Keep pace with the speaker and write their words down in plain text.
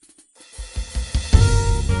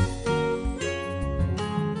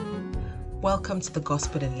Welcome to the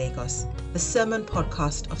Gospel in Lagos, the sermon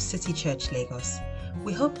podcast of City Church Lagos.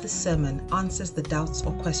 We hope this sermon answers the doubts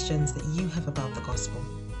or questions that you have about the gospel,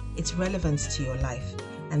 its relevance to your life,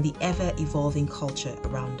 and the ever-evolving culture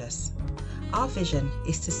around us. Our vision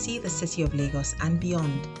is to see the city of Lagos and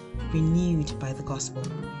beyond renewed by the gospel.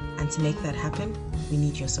 And to make that happen, we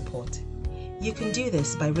need your support. You can do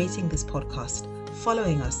this by rating this podcast,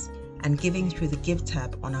 following us, and giving through the Give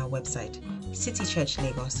tab on our website,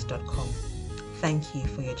 citychurchlagos.com. Thank you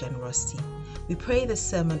for your generosity. We pray this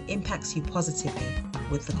sermon impacts you positively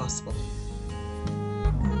with the gospel.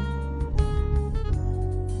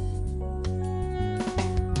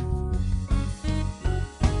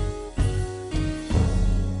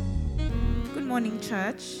 Good morning,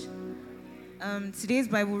 church. Today's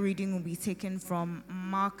Bible reading will be taken from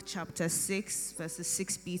Mark chapter 6, verses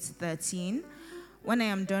 6b-13. When I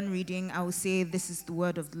am done reading, I will say, "This is the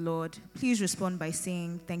word of the Lord." Please respond by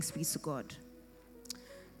saying, "Thanks be to God."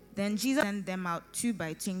 Then Jesus sent them out 2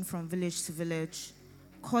 by 2 from village to village.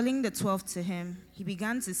 Calling the 12 to him, he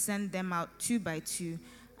began to send them out 2 by 2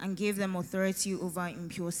 and gave them authority over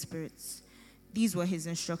impure spirits. These were his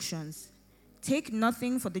instructions. "Take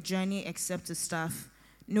nothing for the journey except a staff,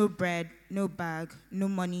 no bread, no bag, no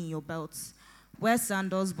money in your belts. Wear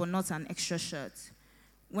sandals, but not an extra shirt.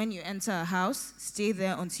 When you enter a house, stay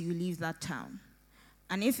there until you leave that town.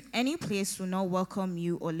 And if any place will not welcome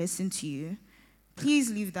you or listen to you,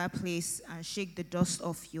 please leave that place and shake the dust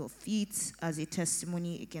off your feet as a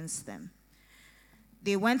testimony against them."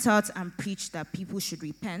 They went out and preached that people should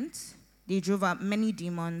repent. They drove out many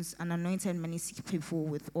demons and anointed many sick people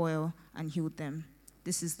with oil and healed them.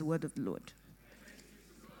 This is the word of the Lord.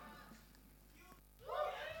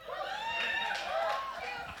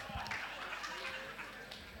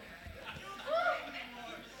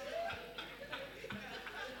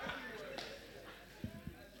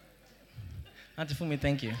 Auntie Fumi,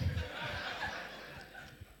 thank you.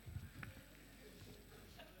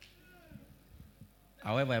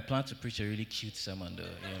 However, I plan to preach a really cute sermon, though.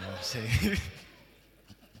 You know what I'm saying?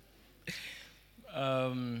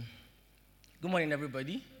 Good morning,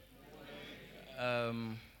 everybody.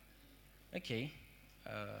 Okay.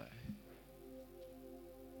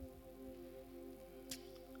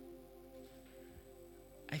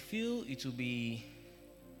 I feel it will be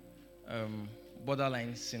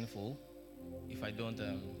borderline sinful if I don't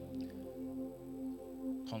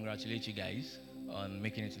congratulate you guys on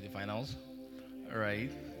making it to the finals. All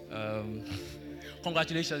right.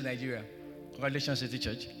 Congratulations, Nigeria. Congratulations, City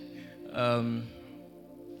Church.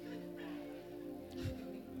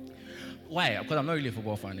 Why? Because I'm not really a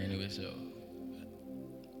football fan anyway, so.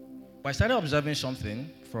 But I started observing something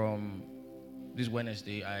from this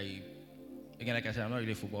Wednesday. Again, like I said, I'm not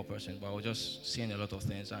really a football person, but I was just seeing a lot of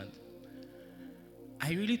things, and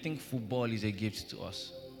I really think football is a gift to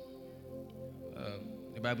us.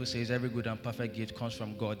 The Bible says every good and perfect gift comes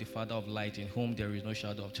from God, the Father of light, in whom there is no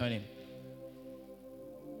shadow of turning.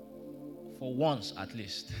 For once, at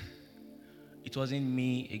least, it wasn't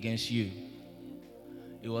me against you.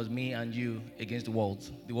 It was me and you against the world.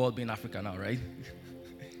 The world being Africa now, right?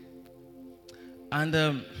 And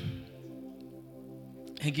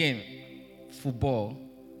again, football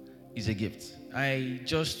is a gift. I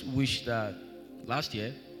just wish that last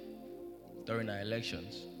year, during our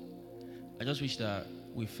elections, I just wish that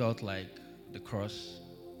we felt like the cross,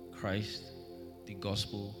 Christ, the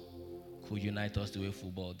gospel could unite us the way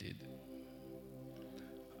football did.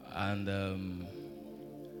 And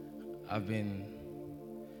I've been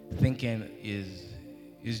thinking, is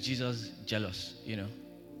Jesus jealous, you know?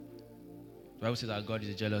 The Bible says that God is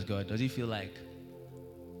a jealous God. Does he feel like,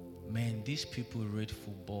 man, these people rate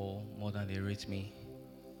football more than they rate me?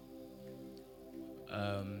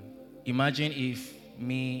 Imagine if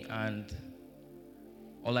me and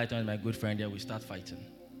Olaiton and my good friend here, we start fighting.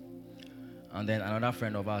 And then another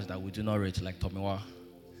friend of ours that we do not rate, like Tomiwa,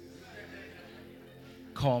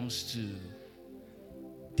 comes to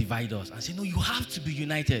divide us and say, no, you have to be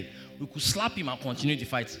united. We could slap him and continue the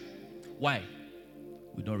fight. Why?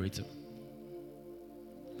 We don't rate him.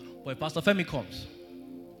 But if Pastor Femi comes,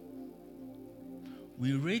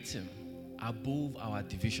 we rate him above our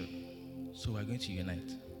division. So we're going to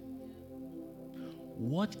unite.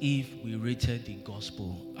 What if we rated the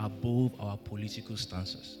gospel above our political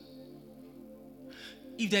stances?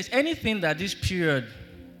 If there's anything that this period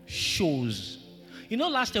shows, you know,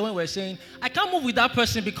 last year when we were saying, I can't move with that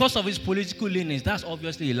person because of his political leanings, that's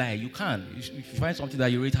obviously a lie. You can't. If you find something that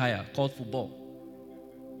you rate higher, called football,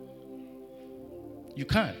 you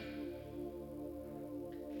can.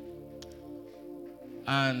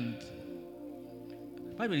 And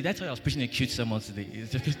by the way, that's why I was preaching a cute sermon today.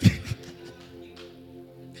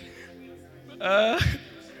 I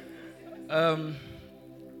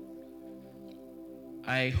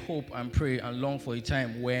hope and pray and long for a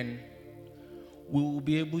time when we will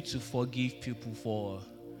be able to forgive people for,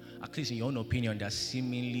 at least in your own opinion, their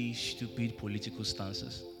seemingly stupid political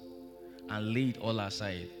stances and lay it all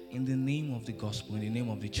aside in the name of the gospel, in the name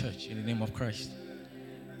of the church, in the name of Christ.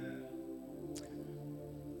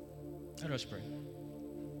 Let us pray.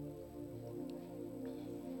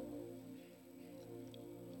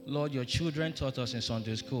 Lord, your children taught us in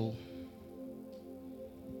Sunday school.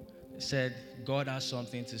 They said, God has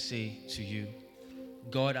something to say to you.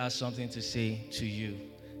 God has something to say to you.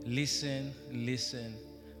 Listen, listen,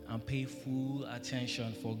 and pay full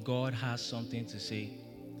attention, for God has something to say.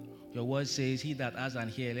 Your word says, he that has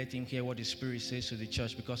an ear, let him hear what the Spirit says to the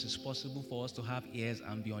church, because it's possible for us to have ears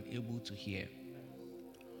and be unable to hear.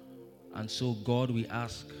 And so, God, we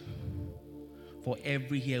ask for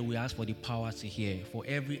every ear, we ask for the power to hear. For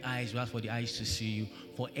every eyes, we ask for the eyes to see you.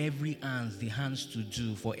 For every hands, the hands to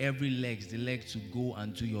do. For every legs, the legs to go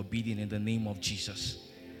and do your bidding in the name of Jesus.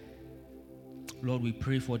 Lord, we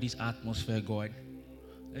pray for this atmosphere, God.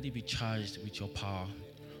 Let it be charged with your power.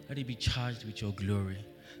 Let it be charged with your glory.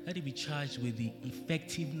 Let it be charged with the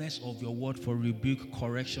effectiveness of your word for rebuke,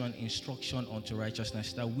 correction, instruction unto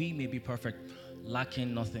righteousness, that we may be perfect,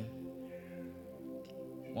 lacking nothing.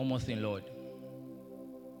 One more thing, Lord.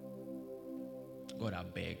 God, I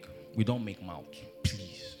beg, we don't make mouth.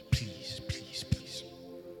 Please, please, please, please.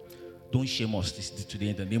 Don't shame us today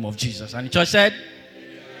in the name of Jesus. And the church said,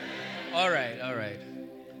 all right.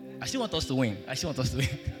 I still want us to win.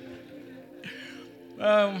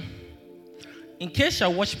 In case you're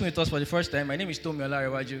watching with us for the first time, my name is Tomisin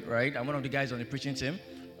Olanrewaju, right? I'm one of the guys on the preaching team.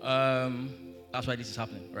 That's why this is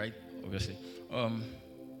happening, right? Obviously.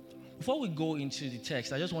 Before we go into the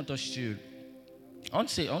text, I just want us to I want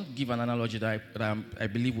to give an analogy that I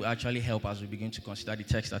believe will actually help as we begin to consider the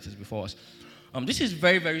text that is before us. This is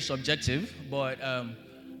very, very subjective, but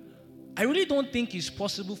I really don't think it's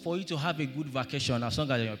possible for you to have a good vacation as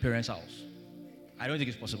long as you're in your parents' house. I don't think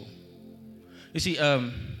it's possible. You see,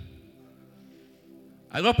 I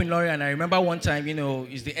grew up in Lorry, and I remember one time,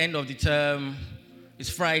 it's the end of the term, it's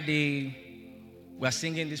Friday, we're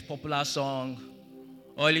singing this popular song,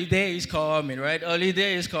 Holiday is coming, right?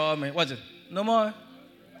 Holiday is coming. What's it? No more?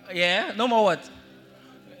 Yeah? No more what?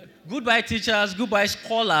 Goodbye teachers, goodbye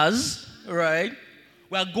scholars, right?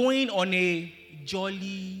 We are going on a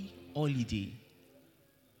jolly holiday.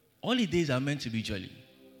 Holidays are meant to be jolly.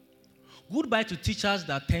 Goodbye to teachers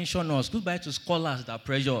that tension us. Goodbye to scholars that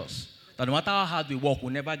pressure us. That no matter how hard we work,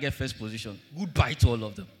 we'll never get first position. Goodbye to all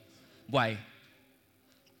of them. Why?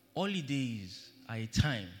 Holidays are a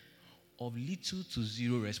time of little to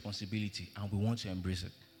zero responsibility, and we want to embrace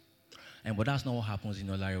it. But that's not what happens in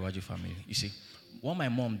the Olanrewaju family. You see, what my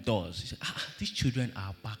mom does, she says, these children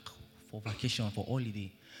are back for vacation, for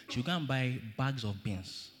holiday. She'll go and buy bags of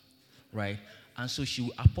beans, right? And so she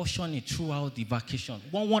will apportion it throughout the vacation,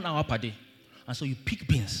 1 hour per day. And so you pick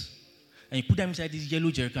beans, and you put them inside this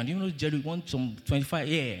yellow jerry can. Do you know jerry? You want some 25?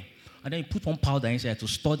 Yeah. And then you put one powder inside to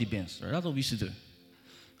store the beans. Right? That's what we used to do.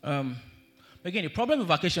 Again, the problem with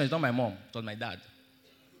vacation is not my mom, it was my dad.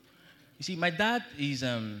 You see, my dad is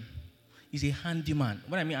a handyman.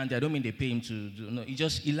 When I mean handy, I don't mean they pay him to do, no,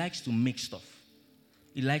 he likes to make stuff.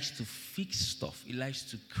 He likes to fix stuff. He likes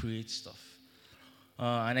to create stuff.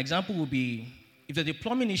 An example would be, if there's a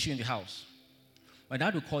plumbing issue in the house, my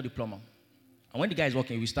dad will call the plumber. And when the guy is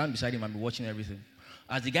working, we stand beside him and be watching everything.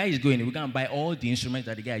 As the guy is going, we go and buy all the instruments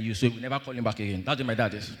that the guy used, so we never call him back again. That's what my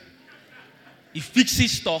dad is. He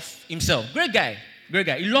fixes stuff himself. Great guy.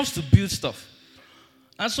 He loves to build stuff.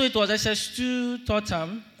 And so it was SS2 third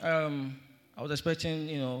term. I was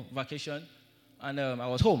expecting, vacation, and I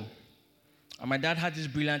was home. And my dad had this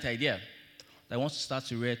brilliant idea that he wants to start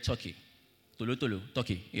to rear turkey. Tolo,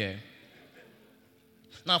 turkey, yeah.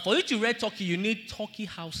 Now, for you to rear turkey, you need turkey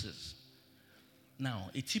houses. Now,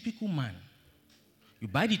 a typical man, you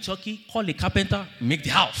buy the turkey, call a carpenter, make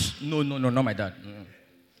the house. No, not my dad.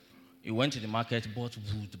 He went to the market, bought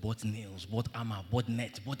wood, bought nails, bought armor, bought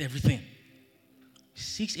net, bought everything.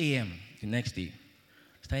 6 a.m. the next day,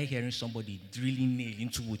 started hearing somebody drilling nail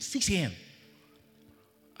into wood. 6 a.m.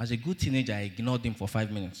 As a good teenager, I ignored him for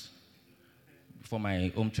 5 minutes before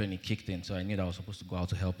my home training kicked in, so I knew that I was supposed to go out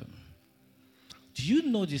to help him. Do you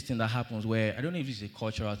know this thing that happens where, I don't know if it's a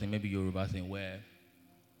cultural thing, maybe Yoruba thing, where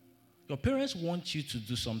your parents want you to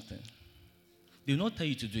do something. They will not tell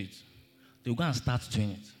you to do it. They'll go and start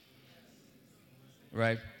doing it.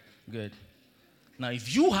 Right? Good. Now,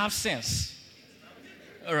 if you have sense,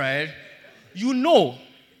 all right, you know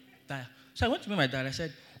that. So I went to meet my dad. I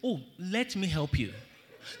said, let me help you.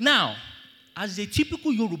 Now, as a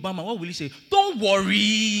typical Yoruba man, what will he say? Don't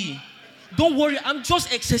worry. Don't worry. I'm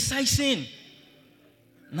just exercising.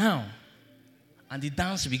 Now, and the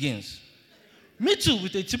dance begins. Me too,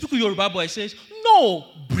 with a typical Yoruba boy, says, no,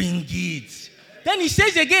 bring it. Then he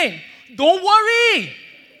says again, don't worry.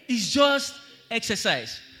 It's just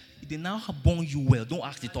exercise. They now have born you well. Don't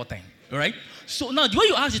ask the third time. All right? So now, the way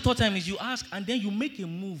you ask the third time is you ask, and then you make a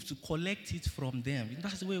move to collect it from them.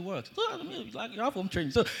 That's the way it works. So, I mean, like you have home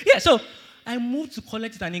training. So, yeah, so I moved to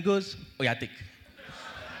collect it, and he goes, oh, yeah, take.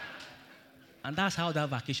 And that's how that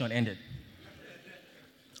vacation ended.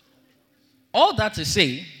 All that to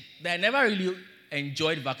say that I never really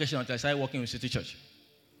enjoyed vacation until I started working with City Church.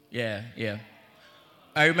 Yeah.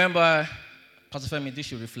 I remember, Pastor Femi, this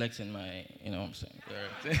should reflect in my, you know what I'm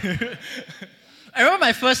saying. I remember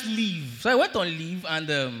my first leave. So I went on leave,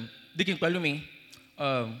 and Deacon Kwalumi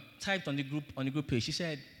typed on the group page. She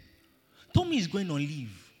said, Tommy is going on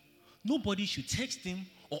leave. Nobody should text him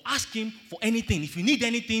or ask him for anything. If you need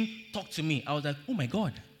anything, talk to me. I was like, oh my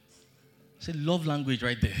God. I said, love language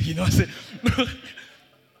right there. You know what I'm saying?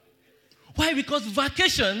 Why? Because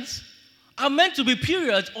vacations are meant to be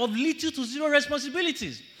periods of little to zero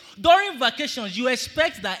responsibilities. During vacations, you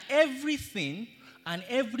expect that everything and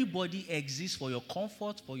everybody exists for your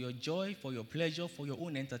comfort, for your joy, for your pleasure, for your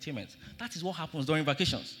own entertainment. That is what happens during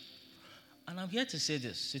vacations. And I'm here to say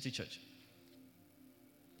this, City Church.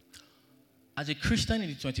 As a Christian in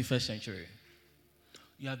the 21st century,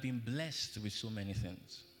 you have been blessed with so many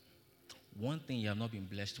things. One thing you have not been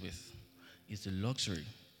blessed with is the luxury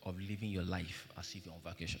of living your life as if you're on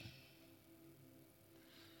vacation.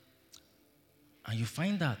 And you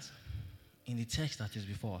find that in the text that is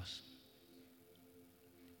before us.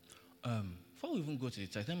 Before we even go to the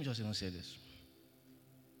text, let me just even say this.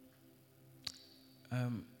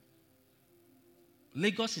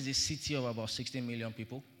 Lagos is a city of about 16 million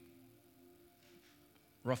people.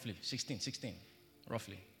 Roughly, 16,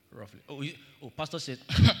 roughly. Oh, Pastor said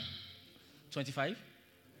 25?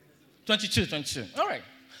 22. All right,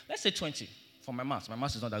 let's say 20 for my maths. My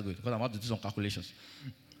maths is not that good because I'm about to do some calculations.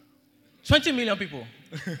 20 million people.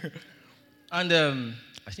 And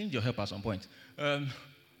I still need your help at some point.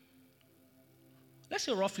 Let's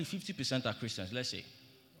say roughly 50% are Christians. Let's say,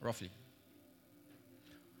 roughly.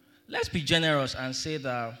 Let's be generous and say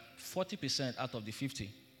that 40% out of the 50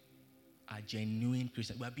 are genuine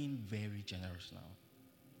Christians. We are being very generous now.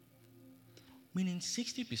 Meaning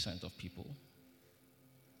 60% of people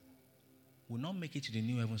will not make it to the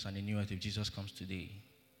new heavens and the new earth if Jesus comes today.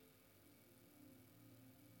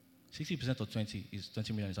 60% of 20 is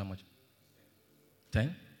 20 million is how much?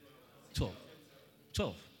 10?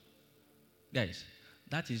 12. Guys,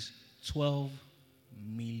 that is 12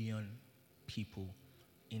 million people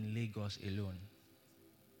in Lagos alone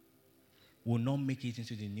will not make it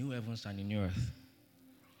into the new heavens and the new earth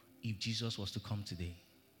if Jesus was to come today.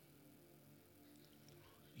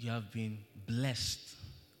 You have been blessed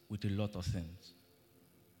with a lot of things.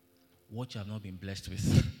 What you have not been blessed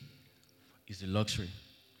with is the luxury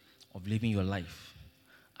of living your life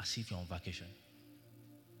as if you're on vacation.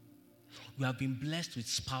 You have been blessed with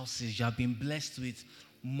spouses. You have been blessed with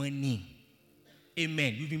money.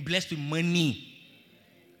 Amen. You've been blessed with money.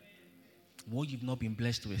 What you've not been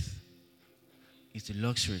blessed with is the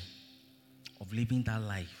luxury of living that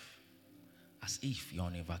life as if you're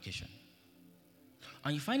on a vacation.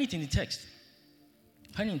 And you find it in the text.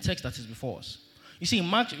 You find it in the text that is before us. You see,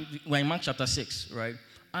 we're in Mark chapter 6, right?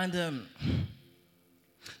 And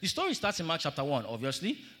the story starts in Mark chapter 1,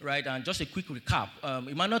 obviously, right? And just a quick recap.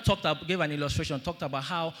 Emmanuel gave an illustration, talked about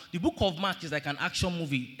how the book of Mark is like an action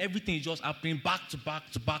movie. Everything is just happening back to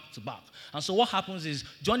back. And so what happens is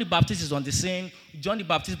John the Baptist is on the scene. John the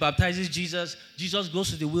Baptist baptizes Jesus. Jesus goes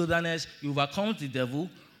to the wilderness. He overcomes the devil,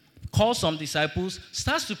 calls some disciples,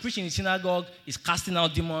 starts to preach in the synagogue, is casting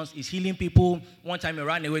out demons, is healing people. One time he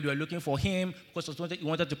ran away, they were looking for him because he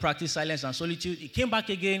wanted to practice silence and solitude. He came back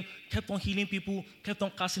again, kept on healing people, kept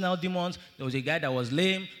on casting out demons. There was a guy that was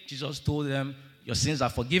lame. Jesus told them, your sins are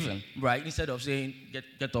forgiven, right? Instead of saying,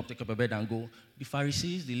 get up, take up a bed and go. The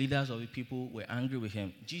Pharisees, the leaders of the people, were angry with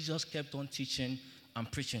him. Jesus kept on teaching and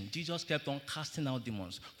preaching. Jesus kept on casting out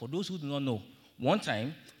demons. For those who do not know, one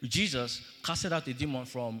time, Jesus casted out a demon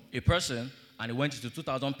from a person, and it went into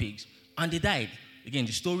 2,000 pigs, and they died. Again,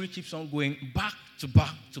 the story keeps on going back to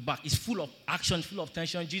back. It's full of action, full of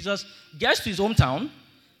tension. Jesus gets to his hometown.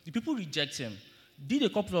 The people reject him. Did a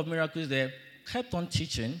couple of miracles there, kept on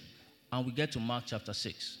teaching, and we get to Mark chapter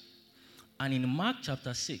 6. And in Mark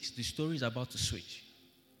chapter 6, the story is about to switch.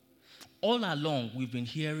 All along, we've been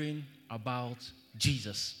hearing about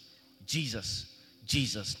Jesus.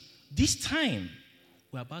 This time,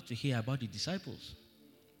 we're about to hear about the disciples.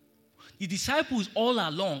 The disciples all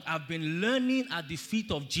along have been learning at the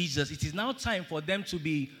feet of Jesus. It is now time for them to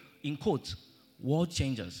be, in quote, world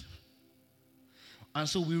changers. And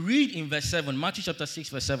so we read in verse 7, Matthew chapter 6,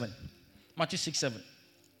 verse 7. Matthew 6, 7.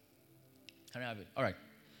 Can I have it? All right.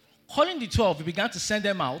 Calling the 12, he began to send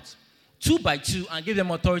them out, 2 by 2, and give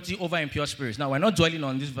them authority over impure spirits. Now, we're not dwelling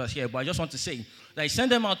on this verse here, but I just want to say that he sent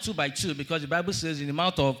them out 2 by 2 because the Bible says in the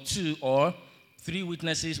mouth of 2 or 3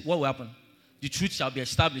 witnesses, what will happen? The truth shall be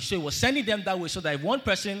established. So he was sending them that way so that if one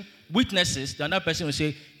person witnesses, the other person will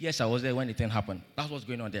say, yes, I was there when the thing happened. That's what's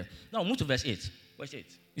going on there. Now, move to verse 8. Verse 8.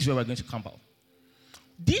 This is where we're going to camp out.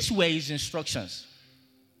 These were his instructions.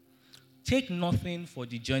 Take nothing for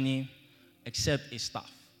the journey except a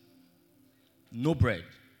staff. No bread.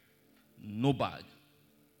 No bag.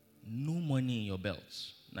 No money in your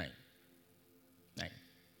belts. 9.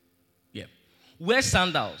 Yeah. Wear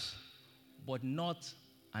sandals, but not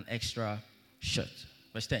an extra shirt.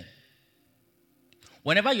 Verse 10.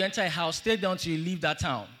 Whenever you enter a house, stay there until you leave that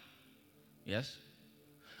town. Yes?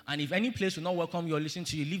 And if any place will not welcome you or listen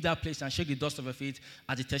to you, leave that place and shake the dust of your feet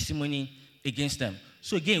as a testimony against them.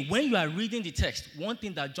 So again, when you are reading the text, one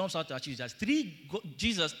thing that jumps out at you is that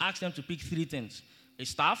Jesus asked them to pick 3 things. A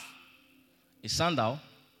staff, a sandal,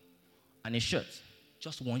 and a shirt.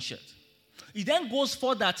 Just one shirt. He then goes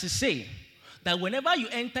further to say that whenever you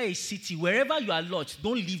enter a city, wherever you are lodged,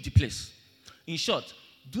 don't leave the place. In short,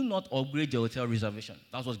 do not upgrade your hotel reservation.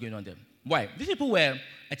 That's what's going on there. Why? These people were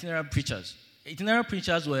itinerant preachers. Itinerant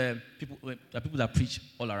preachers were people that preach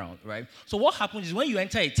all around, right? So what happens is when you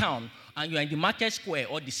enter a town and you're in the market square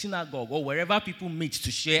or the synagogue or wherever people meet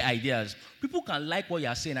to share ideas, people can like what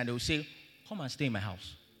you're saying and they will say, come and stay in my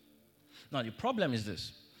house. Now, the problem is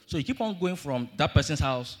this. So you keep on going from that person's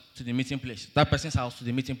house to the meeting place, that person's house to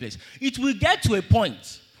the meeting place. It will get to a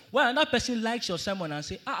point where another person likes your sermon and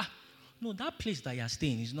say, no, that place that you're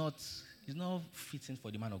staying is not fitting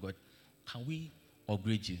for the man of God. Can we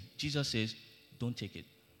upgrade you? Jesus says, don't take it.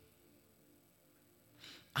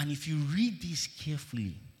 And if you read this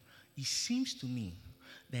carefully, it seems to me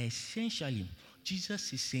that essentially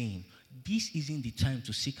Jesus is saying, this isn't the time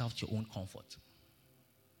to seek out your own comfort.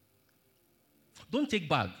 Don't take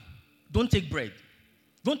bag. Don't take bread.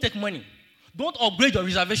 Don't take money. Don't upgrade your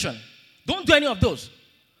reservation. Don't do any of those.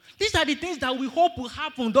 These are the things that we hope will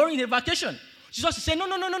happen during the vacation. Jesus is saying,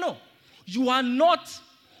 no. You are not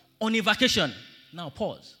on a vacation. Now,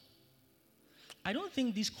 pause. I don't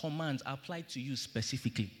think these commands apply to you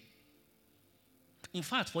specifically. In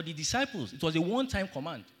fact, for the disciples, it was a one-time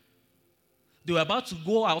command. They were about to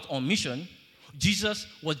go out on mission. Jesus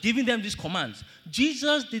was giving them these commands.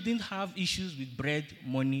 Jesus didn't have issues with bread,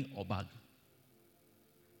 money, or bag.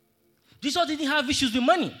 Jesus didn't have issues with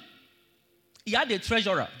money. He had a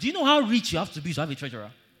treasurer. Do you know how rich you have to be to have a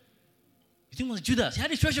treasurer? You think it was Judas? He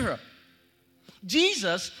had a treasurer.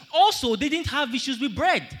 Jesus also didn't have issues with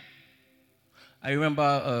bread. I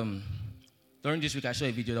remember during this week I saw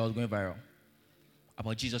a video that was going viral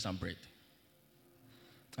about Jesus and bread.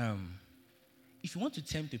 If you want to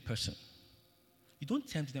tempt a person, you don't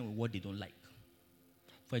tempt them with what they don't like.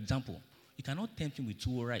 For example, you cannot tempt him with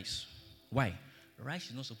tuwo rice. Why? Rice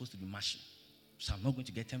is not supposed to be mashy. So I'm not going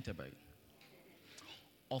to get tempted by it.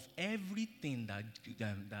 Of everything that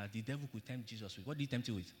the devil could tempt Jesus with, what did he tempt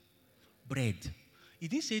him with? Bread. He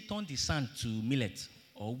didn't say turn the sand to millet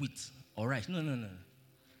or wheat or rice. No.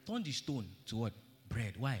 Turn the stone to what?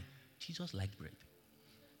 Bread. Why? Jesus liked bread.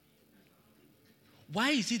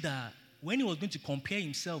 Why is it that when he was going to compare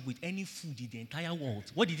himself with any food in the entire world,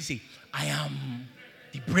 what did he say? I am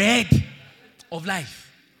the bread of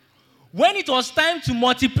life. When it was time to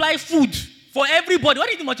multiply food for everybody, what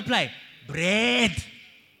did he multiply? Bread.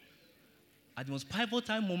 At the most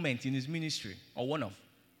pivotal moment in his ministry, or one of,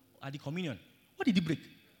 at the communion, what did he break?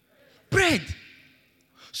 Bread.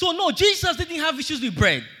 So no, Jesus didn't have issues with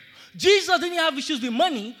bread. Jesus didn't have issues with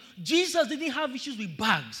money. Jesus didn't have issues with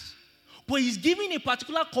bags. But he's giving a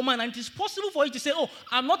particular command, and it is possible for you to say,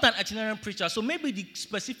 I'm not an itinerant preacher, so maybe the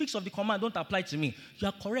specifics of the command don't apply to me. You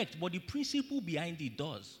are correct, but the principle behind it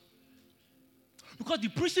does. Because the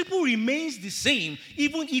principle remains the same,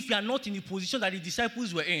 even if you are not in the position that the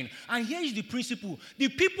disciples were in. And here is the principle. The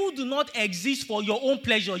people do not exist for your own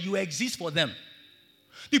pleasure. You exist for them.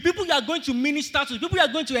 The people you are going to minister to, the people you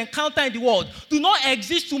are going to encounter in the world, do not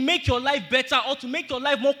exist to make your life better or to make your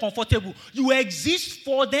life more comfortable. You exist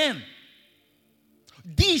for them.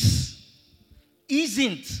 This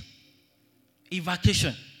isn't a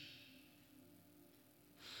vacation.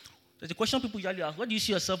 There's a question people usually ask, where do you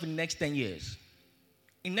see yourself in the next 10 years?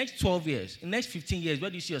 In the next 12 years, in the next 15 years, where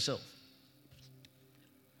do you see yourself?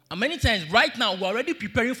 And many times, right now, we're already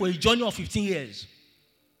preparing for a journey of 15 years.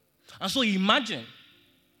 And so imagine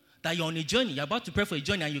that you're on a journey, you're about to prepare for a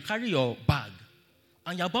journey, and you carry your bag,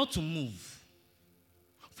 and you're about to move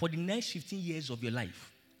for the next 15 years of your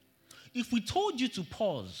life. If we told you to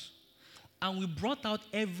pause, and we brought out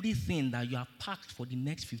everything that you have packed for the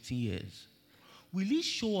next 15 years, will it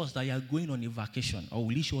show us that you are going on a vacation, or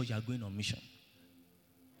will it show us you are going on mission?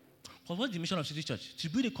 Because what's the mission of City Church? To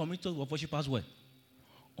build a community of worshipers where?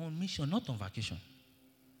 On mission, not on vacation.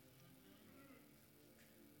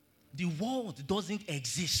 The world doesn't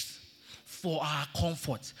exist for our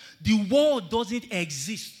comfort. The world doesn't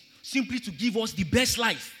exist simply to give us the best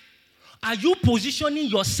life. Are you positioning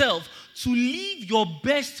yourself to live your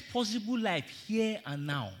best possible life here and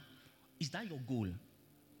now? Is that your goal?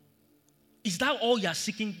 Is that all you are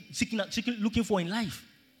seeking, looking for in life?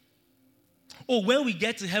 Oh, when we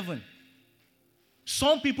get to heaven,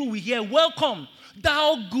 some people will hear, "Welcome,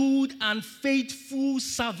 thou good and faithful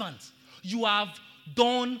servant. You have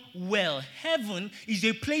done well." Heaven is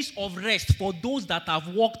a place of rest for those that have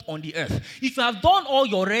walked on the earth. If you have done all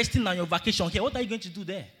your resting and your vacation here, what are you going to do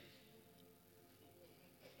there?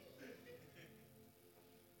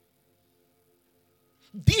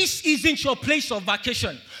 This isn't your place of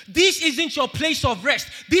vacation. This isn't your place of rest.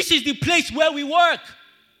 This is the place where we work.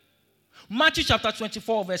 Matthew chapter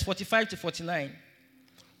 24, verse 45 to 49.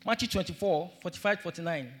 Matthew 24, 45 to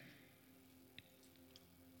 49.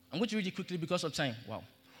 I'm going to read it quickly because of time. Wow.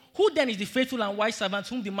 "Who then is the faithful and wise servant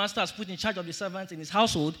whom the master has put in charge of the servants in his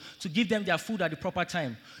household to give them their food at the proper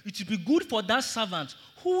time? It will be good for that servant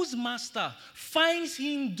whose master finds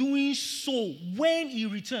him doing so when he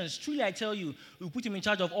returns. Truly I tell you, we will put him in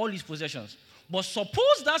charge of all his possessions. But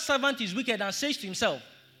suppose that servant is wicked and says to himself,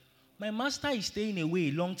 'My master is staying away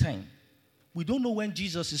a long time. We don't know when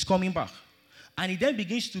Jesus is coming back.' And he then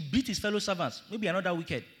begins to beat his fellow servants. Maybe another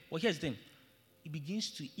wicked. But here's the thing. He begins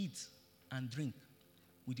to eat and drink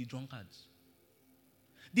with the drunkards."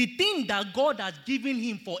 The thing that God has given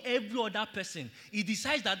him for every other person, he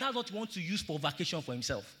decides that that's what he wants to use for vacation for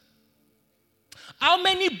himself. How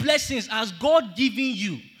many blessings has God given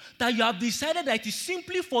you that you have decided that it is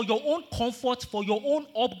simply for your own comfort, for your own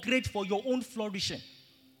upgrade, for your own flourishing?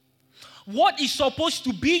 What is supposed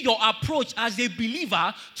to be your approach as a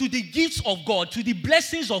believer to the gifts of God, to the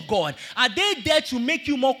blessings of God? Are they there to make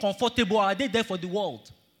you more comfortable, or are they there for the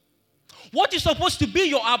world? What is supposed to be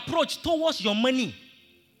your approach towards your money?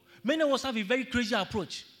 Many of us have a very crazy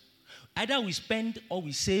approach. Either we spend or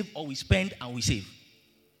we save, or we spend and we save.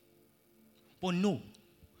 But no.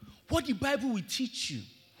 What the Bible will teach you,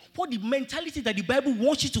 what the mentality that the Bible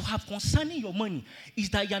wants you to have concerning your money, is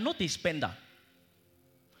that you are not a spender.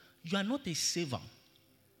 You are not a saver.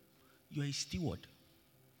 You are a steward.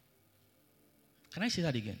 Can I say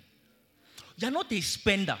that again? You are not a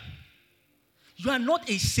spender. You are not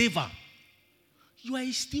a saver. You are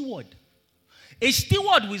a steward. A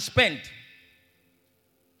steward will spend.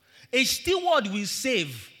 A steward will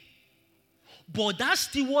save. But that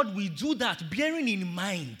steward will do that bearing in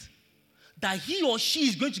mind that he or she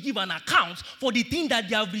is going to give an account for the thing that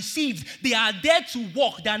they have received. They are there to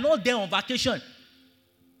work. They are not there on vacation.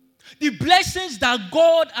 The blessings that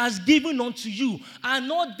God has given unto you are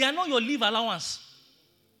not your leave allowance.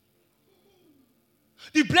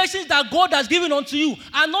 The blessings that God has given unto you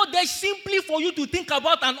are not there simply for you to think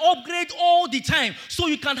about and upgrade all the time so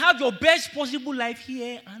you can have your best possible life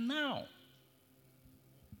here and now.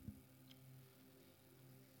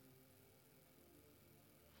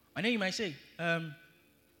 And then you might say,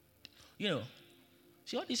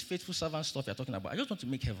 see all this faithful servant stuff you're talking about, I just want to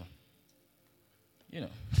make heaven.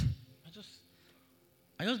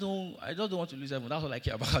 I just don't want to lose heaven. That's all I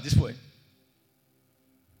care about at this point.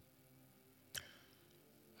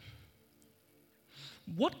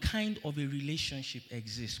 What kind of a relationship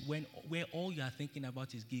exists where all you are thinking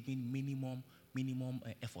about is giving minimum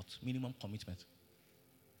effort, minimum commitment?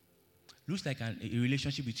 Looks like a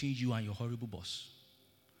relationship between you and your horrible boss.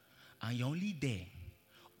 And you're only there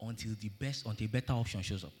until a better option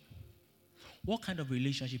shows up. What kind of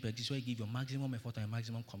relationship exists where you give your maximum effort and your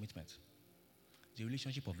maximum commitment? The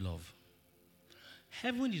relationship of love.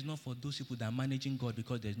 Heaven is not for those people that are managing God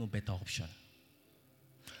because there's no better option.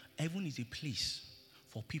 Heaven is a place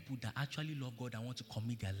for people that actually love God and want to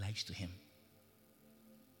commit their lives to Him.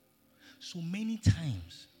 So many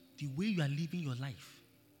times, the way you are living your life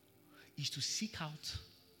is to seek out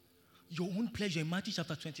your own pleasure. In Matthew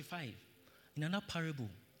chapter 25, in another parable,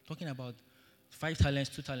 talking about 5 talents,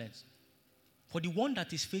 2 talents. For the one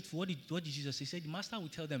that is faithful, what did Jesus say? He said, the master will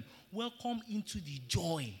tell them, welcome into the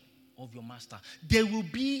joy of your master. There will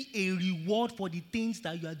be a reward for the things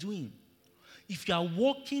that you are doing. if you are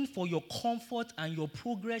working for your comfort and your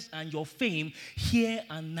progress and your fame here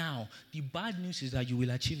and now, the bad news is that you will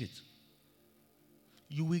achieve it.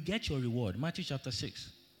 You will get your reward. Matthew chapter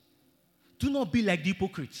 6. Do not be like the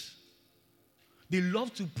hypocrites. They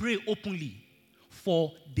love to pray openly,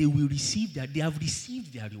 for they have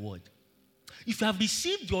received their reward. If you have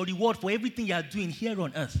received your reward for everything you are doing here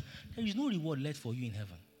on earth, there is no reward left for you in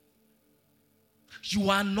heaven. You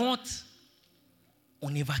are not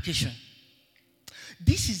on a vacation.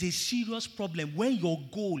 This is a serious problem when your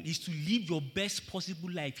goal is to live your best possible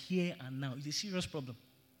life here and now. It's a serious problem.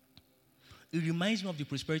 It reminds me of the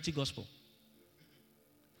prosperity gospel.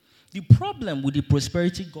 The problem with the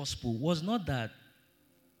prosperity gospel was not that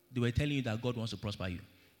they were telling you that God wants to prosper you.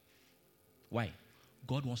 Why?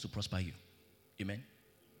 God wants to prosper you. Amen?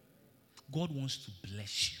 God wants to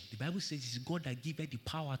bless you. The Bible says it's God that giveth the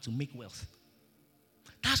power to make wealth.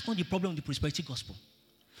 That's not the problem with the prosperity gospel.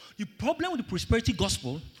 The problem with the prosperity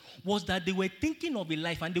gospel was that they were thinking of a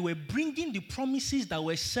life and they were bringing the promises that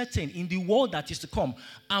were certain in the world that is to come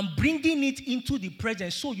and bringing it into the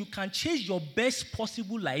present so you can chase your best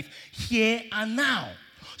possible life here and now.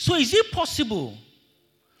 So is it possible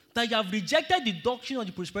that you have rejected the doctrine of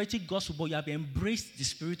the prosperity gospel but you have embraced the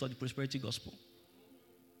spirit of the prosperity gospel?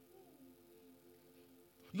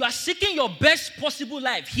 You are seeking your best possible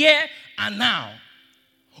life here and now.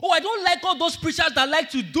 Oh, I don't like all those preachers that like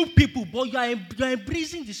to dupe people, but you are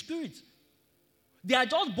embracing the spirit. They are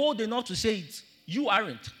just bold enough to say it. You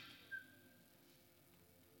aren't.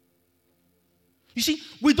 You see,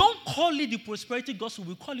 we don't call it the prosperity gospel,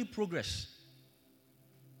 we call it progress.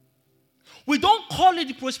 We don't call it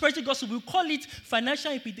the prosperity gospel, we call it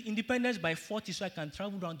financial independence by 40 so I can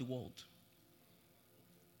travel around the world.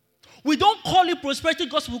 We don't call it prosperity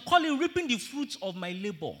gospel, we call it reaping the fruits of my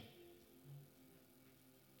labor.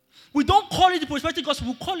 We don't call it the prosperity gospel,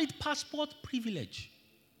 we call it passport privilege.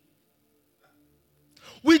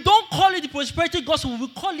 We don't call it the prosperity gospel, we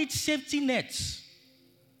call it safety nets.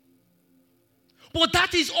 But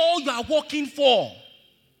that is all you are working for.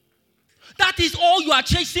 That is all you are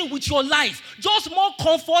chasing with your life. Just more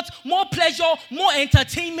comfort, more pleasure, more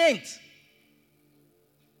entertainment.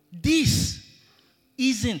 This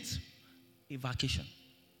isn't a vacation.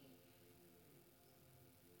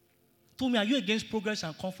 Told me, are you against progress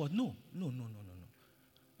and comfort? No.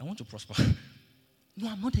 I want to prosper. No,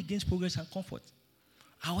 I'm not against progress and comfort.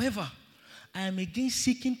 However, I am against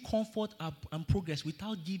seeking comfort and progress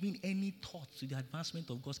without giving any thought to the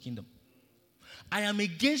advancement of God's kingdom. I am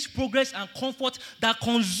against progress and comfort that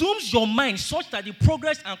consumes your mind such that the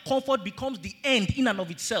progress and comfort becomes the end in and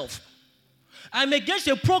of itself. I'm against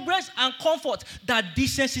the progress and comfort that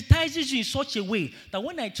desensitizes you in such a way that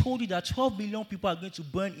when I told you that 12 million people are going to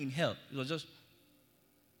burn in hell, it was just...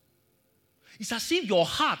 It's as if your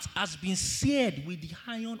heart has been seared with the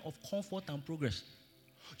iron of comfort and progress.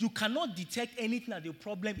 You cannot detect anything as a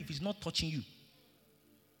problem if it's not touching you.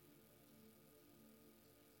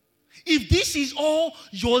 If this is all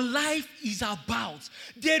your life is about,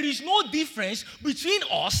 there is no difference between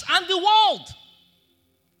us and the world.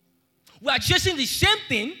 We are chasing the same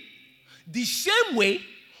thing, the same way,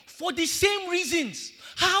 for the same reasons.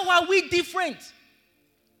 How are we different?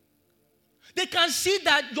 They can see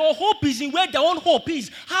that your hope is in where their own hope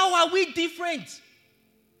is. How are we different?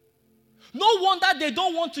 No wonder they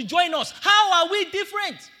don't want to join us. How are we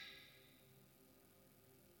different?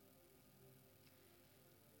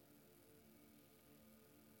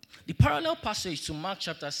 The parallel passage to Mark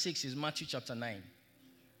chapter 6 is Matthew chapter 9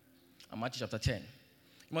 and Matthew chapter 10.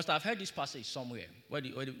 You must have heard this passage somewhere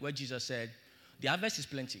where Jesus said, the harvest is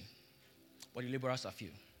plenty, but the laborers are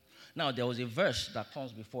few. Now, there was a verse that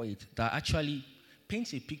comes before it that actually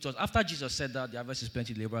paints a picture. After Jesus said that the harvest is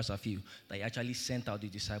plenty, the laborers are few, that he actually sent out the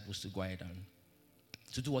disciples to go ahead and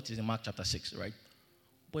to do what is in Mark chapter 6, right?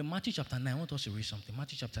 But in Matthew chapter 9, I want us to read something.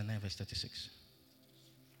 Matthew chapter 9, verse 36.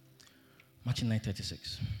 Matthew 9,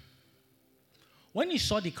 36. When he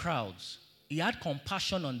saw the crowds, he had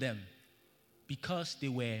compassion on them because they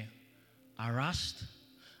were harassed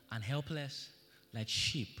and helpless like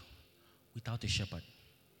sheep without a shepherd.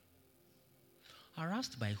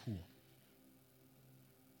 Harassed by who?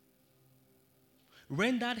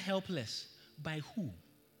 Rendered helpless by who?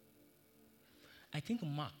 I think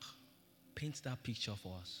Mark paints that picture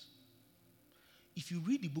for us. If you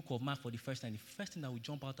read the book of Mark for the first time, the first thing that will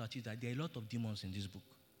jump out at you is that there are a lot of demons in this book.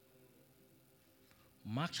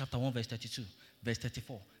 Mark chapter 1, verse 32, verse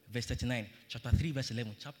 34, verse 39, chapter 3, verse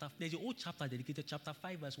 11. There's a whole chapter dedicated, chapter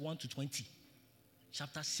 5, verse 1 to 20,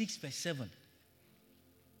 chapter 6, verse 7.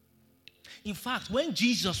 In fact, when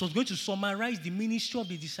Jesus was going to summarize the ministry of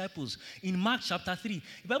the disciples in Mark chapter 3,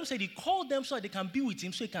 the Bible said he called them so that they can be with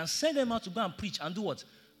him, so he can send them out to go and preach and do what?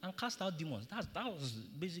 And cast out demons. That was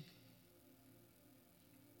basic.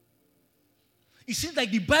 It seems like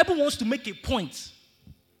the Bible wants to make a point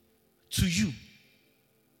to you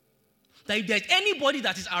that if there's anybody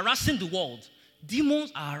that is harassing the world,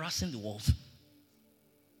 demons are harassing the world.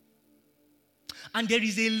 And there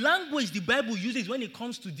is a language the Bible uses when it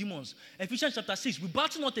comes to demons. Ephesians chapter 6, we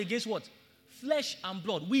battle not against what? Flesh and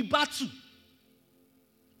blood. We battle.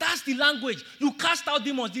 That's the language. You cast out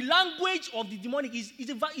demons. The language of the demonic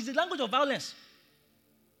is a language of violence.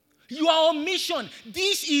 You are on mission.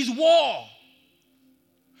 This is war.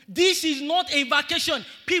 This is not a vacation.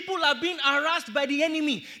 People are being harassed by the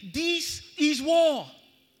enemy. This is war.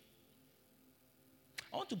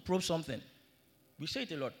 I want to probe something. We say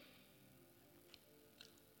it a lot.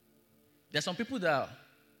 There's some people that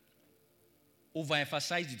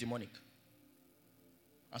overemphasize the demonic.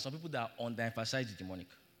 And some people that underemphasize the demonic.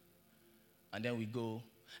 And then we go,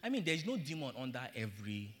 there's no demon under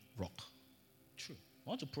every rock. True. I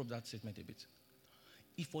want to probe that statement a bit.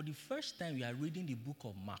 If for the first time you are reading the book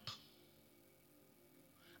of Mark,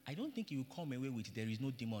 I don't think you will come away with there is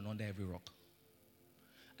no demon under every rock.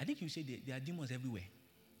 I think you say there are demons everywhere.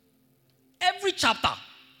 Every chapter,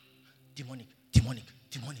 demonic, demonic,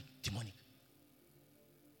 demonic, demonic.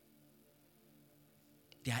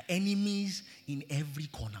 There are enemies in every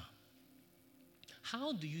corner.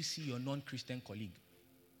 How do you see your non-Christian colleague?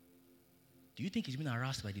 Do you think he's been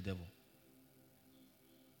harassed by the devil?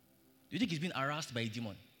 Do you think he's been harassed by a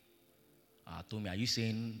demon? Tommy, are you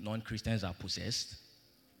saying non-Christians are possessed?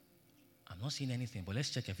 I'm not seeing anything, but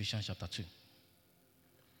let's check Ephesians chapter 2.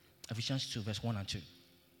 Ephesians 2, verse 1 and 2.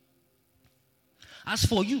 As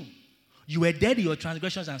for you, you were dead in your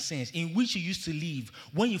transgressions and sins, in which you used to live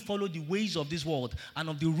when you followed the ways of this world and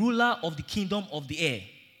of the ruler of the kingdom of the air,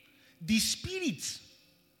 the spirit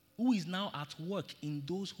who is now at work in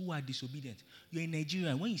those who are disobedient. You're in Nigeria,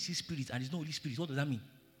 and when you see spirit and there's no Holy Spirit, what does that mean?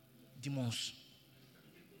 Demons.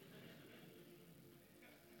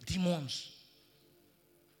 Demons.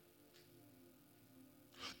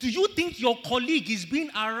 Do you think your colleague is being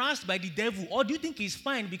harassed by the devil, or do you think he's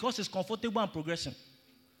fine because he's comfortable and progressing?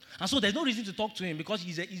 And so there's no reason to talk to him because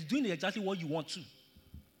he's doing exactly what you want to.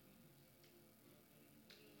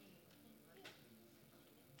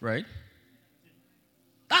 Right?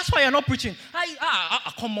 That's why you're not preaching.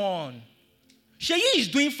 Come on. Sheyi is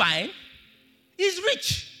doing fine. He's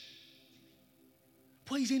rich.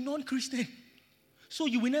 But he's a non-Christian. So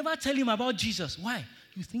you will never tell him about Jesus. Why?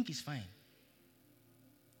 You think he's fine.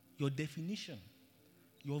 Your definition,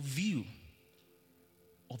 your view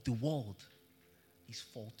of the world is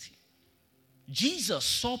faulty. Jesus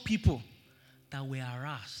saw people that were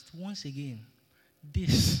harassed. Once again,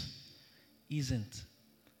 this isn't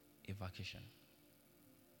a vacation.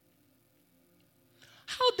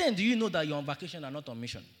 How then do you know that you're on vacation and not on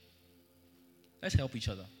mission? Let's help each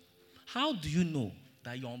other. How do you know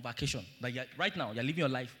that you're on vacation? That right now, you're living your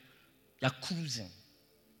life, you're cruising,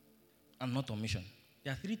 and not on mission?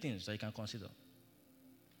 There are three things that you can consider.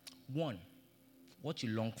 1, what you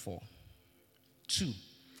long for. 2,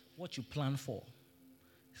 what you plan for.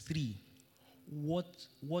 3,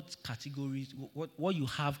 what categories, what you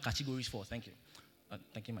have categories for. Thank you.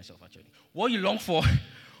 Thanking myself, actually. What you long for,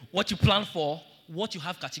 what you plan for, what you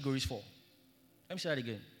have categories for. Let me say that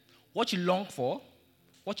again. What you long for,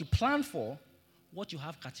 what you plan for, what you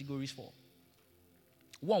have categories for.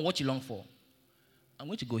 1, what you long for. I'm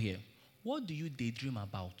going to go here. What do you daydream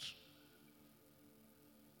about?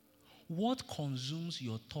 What consumes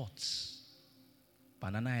your thoughts?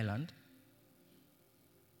 Banana Island?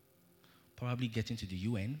 Probably getting to the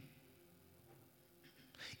UN?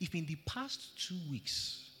 If in the past 2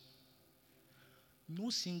 weeks,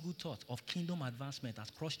 no single thought of kingdom advancement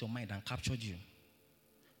has crossed your mind and captured you,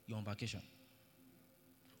 you're on vacation.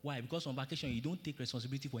 Why? Because on vacation, you don't take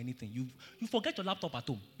responsibility for anything. You forget your laptop at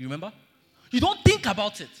home. You remember? You don't think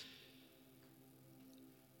about it.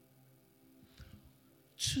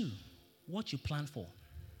 2, what you plan for.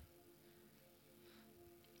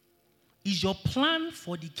 Is your plan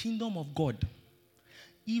for the kingdom of God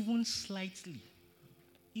even slightly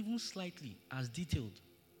as detailed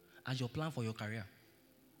as your plan for your career?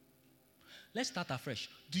 Let's start afresh.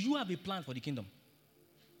 Do you have a plan for the kingdom?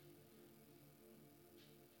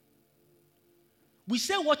 We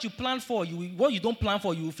say what you plan for, what you don't plan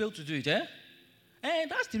for, you will fail to do it, eh?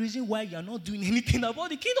 And that's the reason why you're not doing anything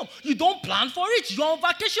about the kingdom. You don't plan for it. You're on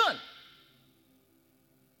vacation.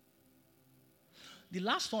 The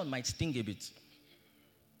last one might sting a bit.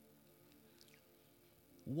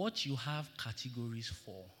 what you have categories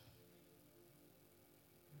for.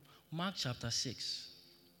 Mark chapter 6.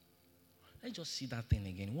 Let's just see that thing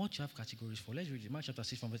again. What you have categories for. Let's read it. Mark chapter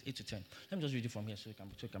 6 from verse 8 to 10. Let me just read it from here so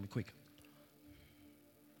it can be quick.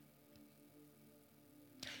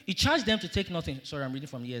 He charged them to take nothing. Sorry, I'm reading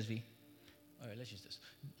from the ESV. All right, let's use this.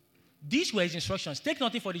 These were his instructions. Take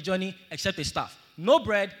nothing for the journey except a staff. No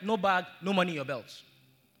bread, no bag, no money in your belts.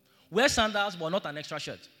 Wear sandals, but not an extra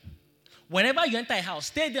shirt. Whenever you enter a house,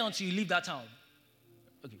 stay there until you leave that town.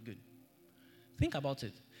 Okay, good. Think about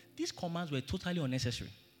it. These commands were totally unnecessary.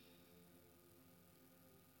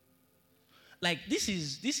 Like, this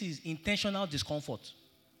is intentional discomfort.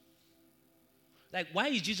 Like, why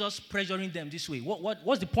is Jesus pressuring them this way?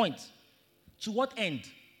 What's the point? To what end?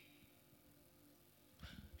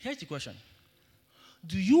 Here's the question.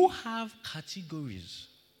 Do you have categories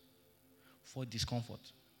for discomfort?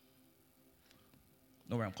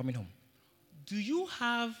 No worry, I'm coming home. Do you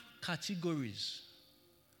have categories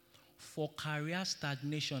for career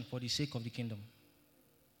stagnation for the sake of the kingdom?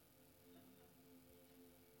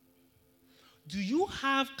 Do you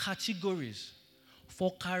have categories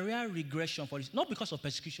for career regression for this? Not because of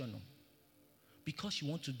persecution, no. Because you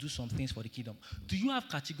want to do some things for the kingdom. Do you have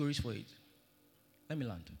categories for it? Let me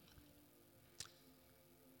land.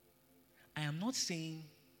 I am not saying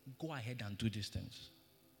go ahead and do these things.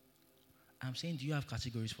 I'm saying, do you have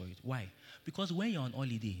categories for it? Why? Because when you're on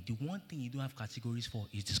holiday, the one thing you don't have categories for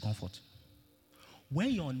is discomfort. When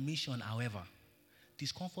you're on mission, however,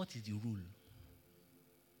 discomfort is the rule.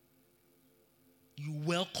 You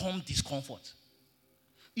welcome discomfort.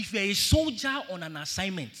 If you're a soldier on an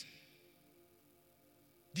assignment,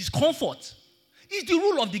 discomfort is the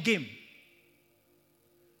rule of the game.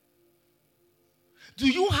 Do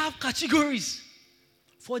you have categories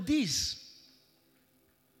for this?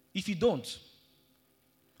 If you don't,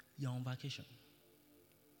 you're on vacation.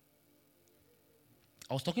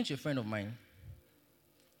 I was talking to a friend of mine,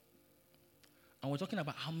 and we're talking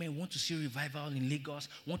about how men want to see revival in Lagos,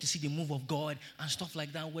 want to see the move of God and stuff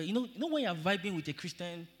like that. Where you know when you're vibing with a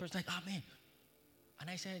Christian person, like, man. And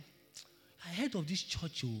I said, I heard of this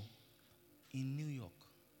church in New York.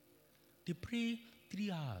 They pray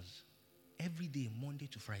 3 hours every day, Monday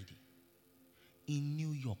to Friday, in New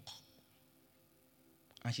York.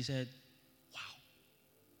 And she said, wow,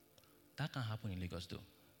 that can happen in Lagos though.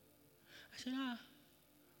 I said,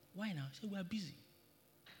 why now? She said, we are busy.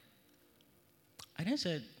 I then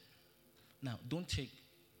said, now don't take,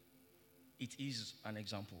 it is an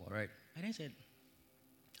example, all right? I then said,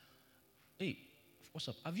 hey, what's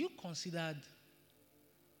up? Have you considered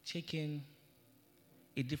taking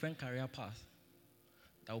a different career path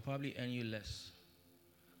that will probably earn you less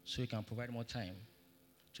so you can provide more time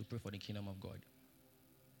to pray for the kingdom of God?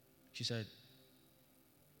 She said,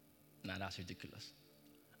 nah, that's ridiculous.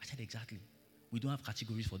 I said, exactly. We don't have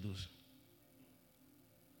categories for those.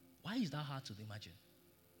 Why is that hard to imagine?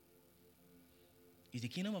 Is the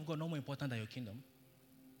kingdom of God not more important than your kingdom?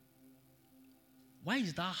 Why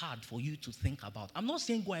is that hard for you to think about? I'm not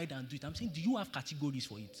saying go ahead and do it. I'm saying, do you have categories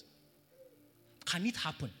for it? Can it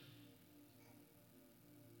happen?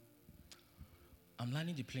 I'm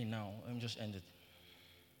landing the plane now. Let me just end it.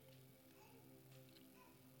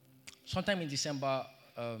 Sometime in December,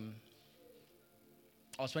 I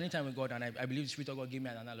was spending time with God, and I believe the Spirit of God gave me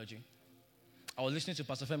an analogy. I was listening to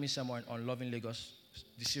Pastor Femi's sermon on Loving Lagos,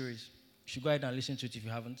 the series. You should go ahead and listen to it if you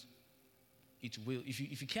haven't. It will.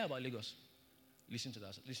 If you care about Lagos, listen to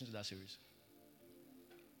that series.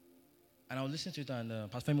 And I was listening to it,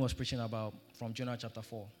 and Pastor Femi was preaching about from Jonah chapter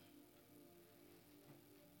 4.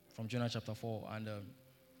 From Jonah chapter 4, and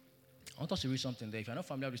I want us to read something there. If you're not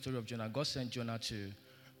familiar with the story of Jonah, God sent Jonah to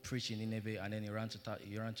preach in Nineveh, and then he ran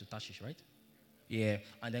to Tarshish, right? Yeah,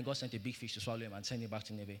 and then God sent a big fish to swallow him and send him back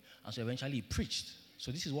to Nineveh. And so eventually he preached.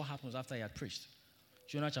 So this is what happens after he had preached.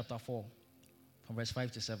 Jonah chapter 4, from verse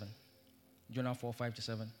 5 to 7. Jonah 4, 5 to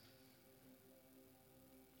 7.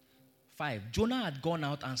 5. Jonah had gone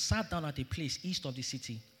out and sat down at a place east of the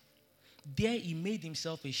city. There he made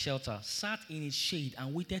himself a shelter, sat in its shade,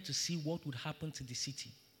 and waited to see what would happen to the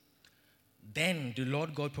city. Then the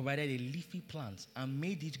Lord God provided a leafy plant and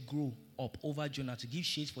made it grow up over Jonah to give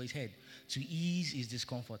shade for his head, to ease his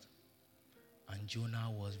discomfort. And Jonah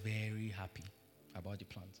was very happy about the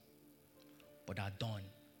plant. But at dawn,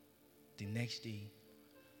 the next day,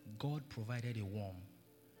 God provided a worm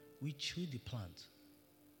which chewed the plant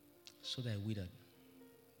so that it withered.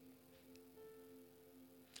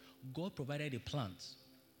 God provided a plant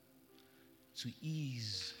to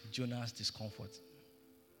ease Jonah's discomfort.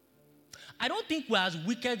 I don't think we're as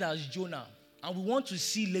wicked as Jonah and we want to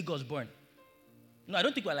see Lagos burn. No, I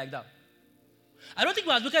don't think we're like that. I don't think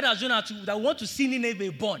we're as wicked as Jonah that want to see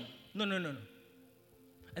Nineveh burn. No.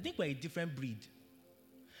 I think we're a different breed.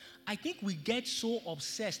 I think we get so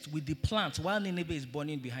obsessed with the plant while Nineveh is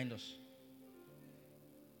burning behind us.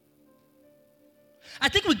 I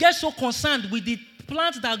think we get so concerned with the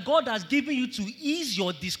plant that God has given you to ease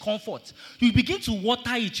your discomfort. You begin to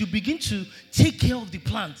water it. You begin to take care of the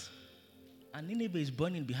plant. And Nineveh is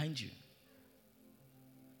burning behind you.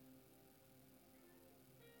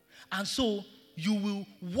 And so you will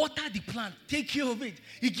water the plant. Take care of it.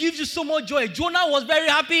 It gives you so much joy. Jonah was very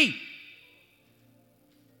happy.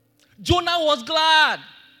 Jonah was glad.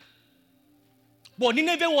 But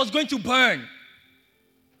Nineveh was going to burn.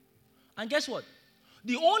 And guess what?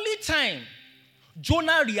 The only time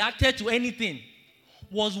Jonah reacted to anything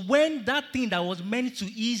was when that thing that was meant to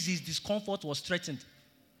ease his discomfort was threatened.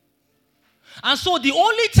 And so the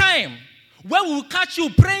only time when we will catch you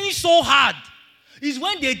praying so hard is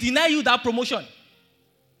when they deny you that promotion.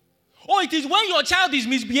 Or it is when your child is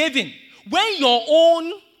misbehaving. When your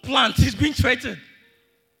own plant is being threatened.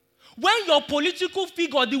 When your political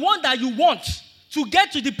figure, the one that you want to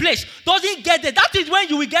get to the place, doesn't get there. That is when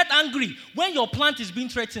you will get angry. When your plant is being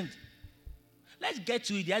threatened. Let's get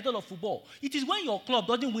to it, the idol of football. It is when your club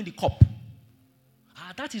doesn't win the cup.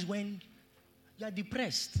 That is when you are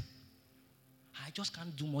depressed. I just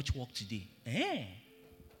can't do much work today.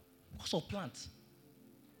 Because of plant.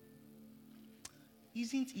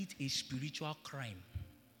 Isn't it a spiritual crime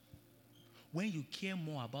when you care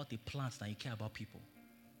more about the plants than you care about people?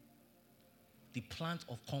 The plant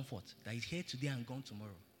of comfort that is here today and gone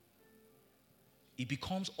tomorrow. It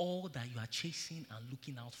becomes all that you are chasing and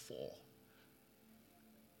looking out for.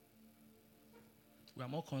 We are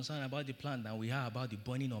more concerned about the plant than we are about the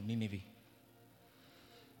burning of Nineveh.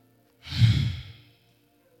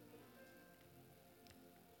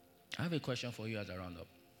 I have a question for you as I round up.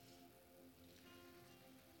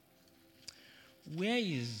 Where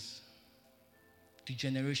is the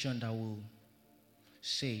generation that will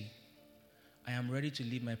say, I am ready to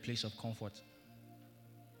leave my place of comfort.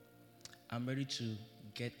 I'm ready to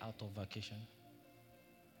get out of vacation?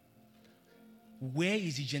 Where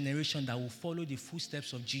is the generation that will follow the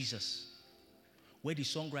footsteps of Jesus? Where the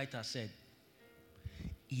songwriter said,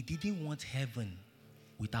 he didn't want heaven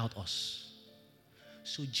without us.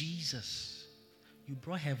 So Jesus, you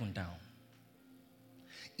brought heaven down.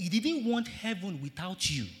 He didn't want heaven without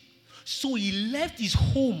you. So he left his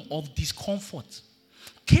home of discomfort,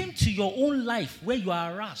 came to your own life where you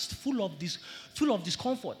are harassed, full of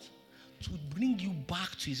discomfort, to bring you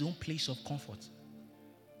back to his own place of comfort.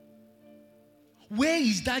 Where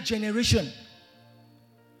is that generation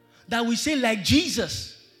that will say, like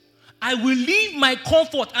Jesus, I will leave my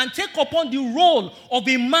comfort and take upon the role of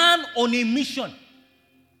a man on a mission?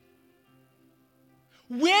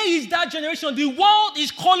 Where is that generation? The world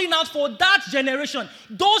is calling out for that generation,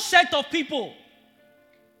 those set of people.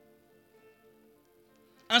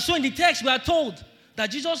 And so in the text we are told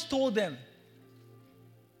that Jesus told them,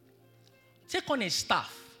 take on a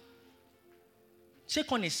staff,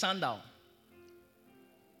 take on a sandal,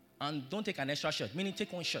 and don't take an extra shirt, meaning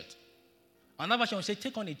take one shirt. Another version will say,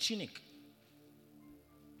 take on a tunic.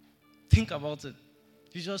 Think about it.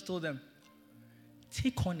 Jesus told them,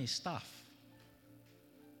 take on a staff.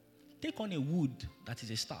 Take on a wood that is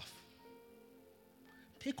a staff.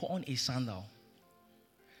 Take on a sandal.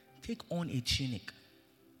 Take on a tunic.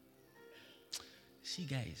 See,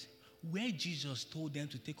 guys, where Jesus told them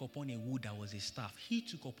to take upon a wood that was a staff, he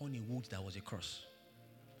took upon a wood that was a cross.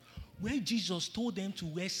 Where Jesus told them to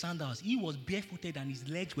wear sandals, he was barefooted and his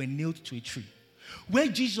legs were nailed to a tree. Where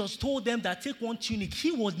Jesus told them that take one tunic, he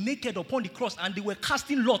was naked upon the cross and they were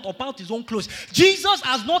casting lot about his own clothes. Jesus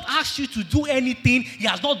has not asked you to do anything he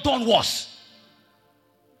has not done worse.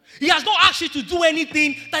 He has not asked you to do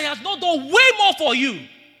anything that he has not done way more for you.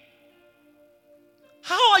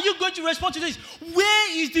 How are you going to respond to this?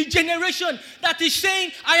 Where is the generation that is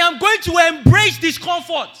saying, I am going to embrace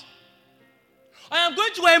discomfort? I am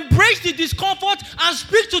going to embrace the discomfort and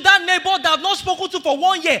speak to that neighbor that I have not spoken to for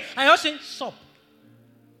 1 year. And you're saying, stop.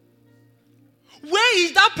 Where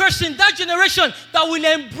is that person, that generation that will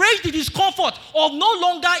embrace the discomfort of no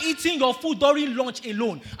longer eating your food during lunch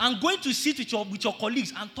alone and going to sit with your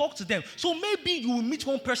colleagues and talk to them? So maybe you will meet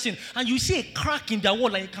one person and you see a crack in their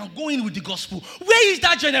wall and you can go in with the gospel. Where is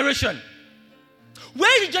that generation?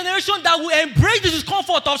 Where is the generation that will embrace the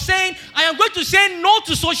discomfort of saying, I am going to say no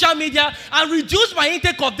to social media and reduce my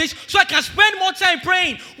intake of this so I can spend more time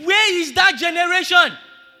praying? Where is that generation?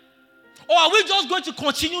 Or are we just going to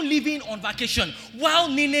continue living on vacation while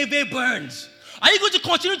Nineveh burns? Are you going to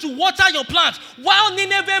continue to water your plants while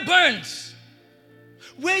Nineveh burns?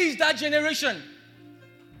 Where is that generation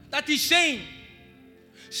that is saying,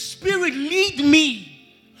 Spirit, lead me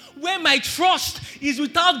where my trust is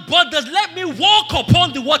without borders. Let me walk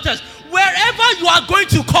upon the waters wherever you are going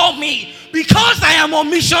to call me, because I am on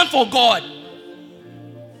mission for God.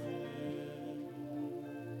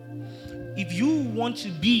 If you want to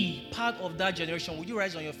be part of that generation, would you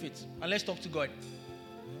rise on your feet and let's talk to God?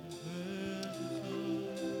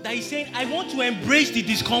 That is saying, I want to embrace the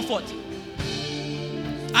discomfort.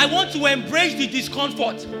 I want to embrace the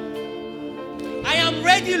discomfort. I am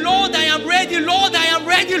ready, Lord. I am ready, Lord. I am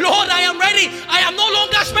ready, Lord. I am ready. I am no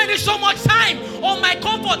longer spending so much time on my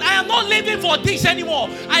comfort. I am not living for this anymore.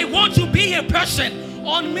 I want to be a person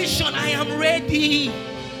on mission. I am ready.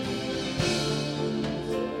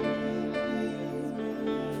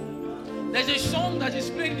 There's a song that is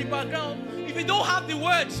playing in the background. If you don't have the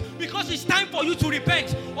words, because it's time for you to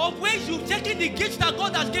repent of ways you've taken the gifts that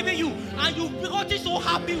God has given you and you've gotten so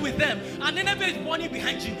happy with them and then there is money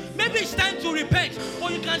behind you. Maybe it's time to repent,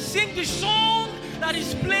 or you can sing the song that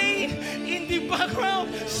is playing in the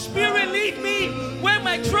background. Spirit, lead me where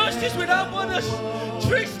my trust is without borders.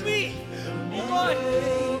 Trust me, oh God,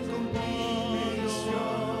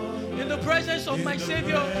 in the presence of my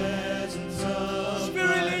Savior.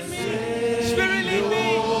 Spirit, lead me. Spirit, lead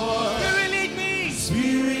me.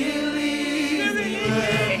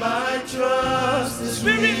 My trust is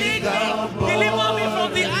Spirit, lead me. Deliver me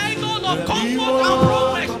from the idol of comfort and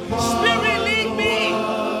progress. Spirit, lead me.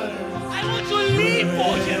 I want to live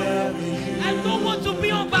for you. I don't want to be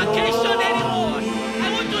on vacation anymore. I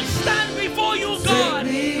want to stand before you, God,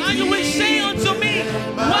 and you will say unto me,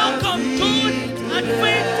 welcome, good and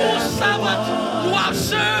faithful servant. You have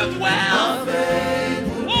served well.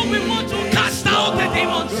 Oh, we want to cast out the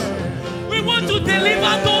demons. We want to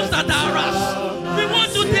deliver those that are harassed. We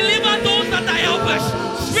want to deliver those that are helpless.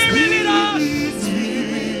 Spirit in us.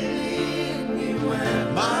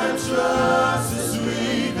 My trust is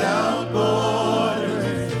without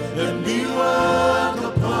borders. Let me walk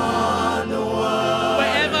upon the water.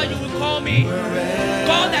 Wherever you will call me.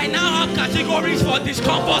 God, I now have categories for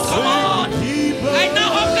discomfort. Come on. I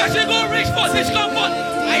now have categories for discomfort.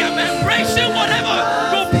 I am embracing whatever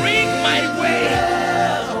you bring my way.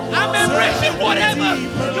 I'm embracing whatever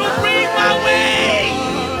you bring my way.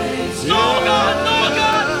 No God, no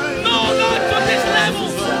God, no God to this level,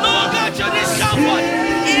 no God to this comfort.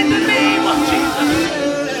 In the name of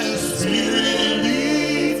Jesus. Spirit,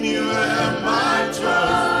 lead me where my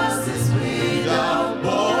trust is without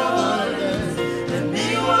borders. Let me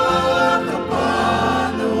walk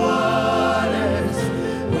upon the waters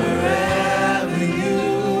wherever you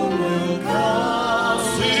will call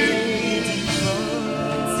me.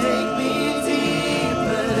 Take me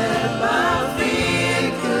deeper than my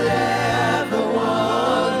feet could ever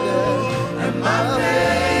wander, and my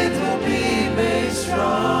faith will be made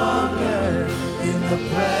stronger in the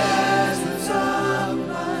presence of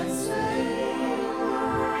my Savior.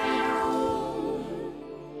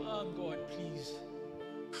 Oh God, please.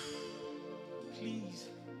 Please.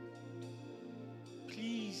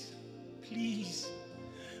 Please. Please.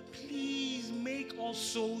 Please make us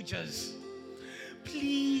soldiers.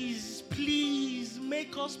 Please, please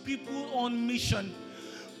make us people on mission.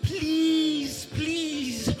 Please,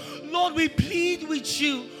 please. Lord, we plead with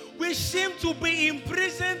you. We seem to be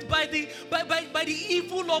imprisoned by the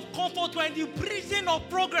evil of comfort. We're in the prison of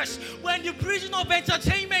progress. We're in the prison of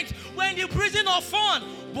entertainment. We're in the prison of fun.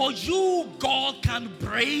 But you, God, can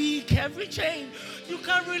break every chain. You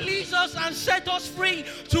can release us and set us free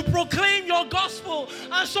to proclaim your gospel.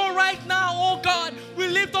 And so right now, oh God, we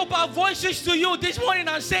lift up our voices to you this morning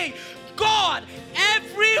and say, God,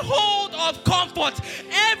 every hold of comfort,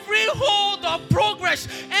 every hold of progress,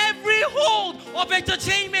 every hold of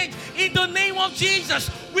entertainment, in the name of Jesus,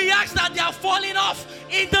 we ask that they are falling off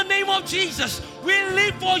in the name of Jesus. We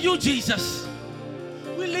live for you, Jesus.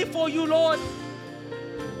 We live for you, Lord.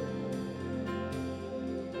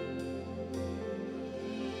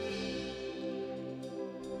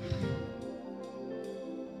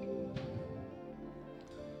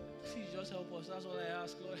 Please just help us. That's all I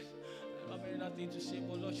ask, Lord. I have nothing to say,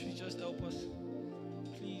 but Lord, please just help us.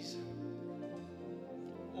 Please.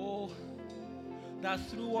 Oh, that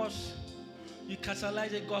through us, you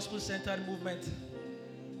catalyze a gospel-centered movement.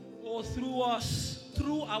 Oh, through us,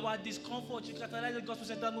 through our discomfort, you catalyze a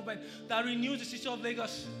gospel-centered movement that renews the city of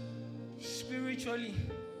Lagos spiritually,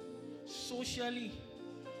 socially,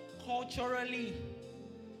 culturally.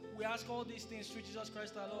 We ask all these things through Jesus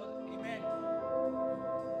Christ our Lord. Amen.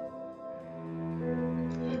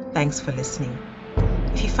 Thanks for listening.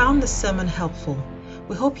 If you found this sermon helpful,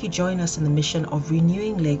 we hope you join us in the mission of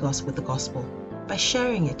renewing Lagos with the gospel by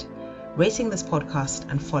sharing it, rating this podcast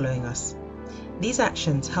and following us. These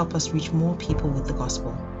actions help us reach more people with the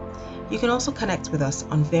gospel. You can also connect with us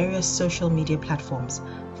on various social media platforms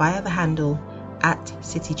via the handle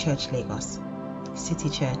 @City Church Lagos. City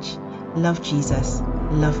Church, love Jesus,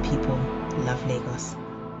 love people, love Lagos.